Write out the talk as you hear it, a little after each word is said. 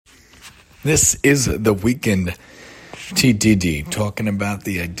This is the weekend TDD, talking about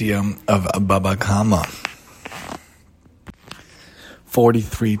the idea of Bava Kama.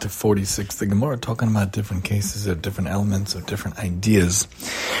 43 to 46, the Gemara talking about different cases of different elements of different ideas.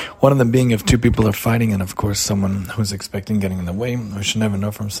 One of them being if two people are fighting, and of course someone who's expecting getting in the way. We should never know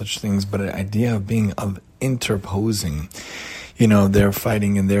from such things, but an idea of interposing. You know, they're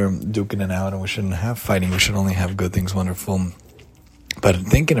fighting and they're duking it out, and we shouldn't have fighting. We should only have good things, wonderful. But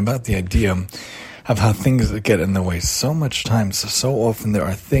thinking about the idea of how things get in the way so much times, so often there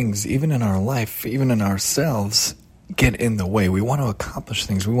are things, even in our life, even in ourselves, get in the way. We want to accomplish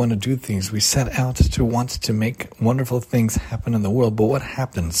things. We want to do things. We set out to want to make wonderful things happen in the world. But what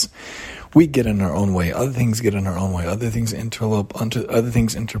happens? We get in our own way. Other things get in our own way. Other things interlope, other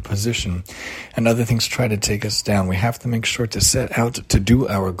things interposition, and other things try to take us down. We have to make sure to set out to do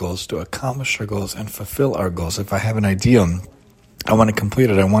our goals, to accomplish our goals, and fulfill our goals. If I have an idea, I want to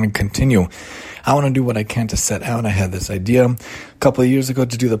complete it. I want to continue. I want to do what I can to set out. I had this idea a couple of years ago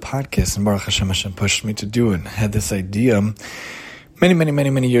to do the podcast, and Baruch Hashem pushed me to do it. I had this idea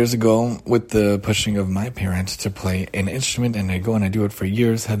many years ago with the pushing of my parents to play an instrument, and I go and I do it for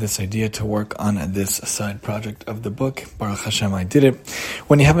years. Had this idea to work on this side project of the book. Baruch Hashem, I did it.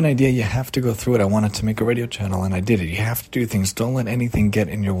 When you have an idea, you have to go through it. I wanted to make a radio channel, and I did it. You have to do things. Don't let anything get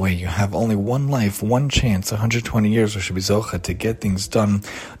in your way. You have only one life, one chance, 120 years, or should be zocha, to get things done.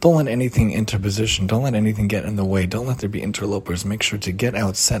 Don't let anything interposition. Don't let anything get in the way. Don't let there be interlopers. Make sure to get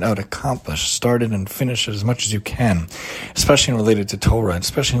out, set out, accomplish, start it, and finish it as much as you can, especially related to Torah,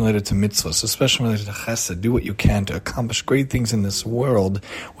 especially related to mitzvahs, especially related to chesed. Do what you can to accomplish great things in this world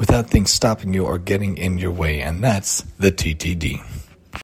without things stopping you or getting in your way. And that's the TTD.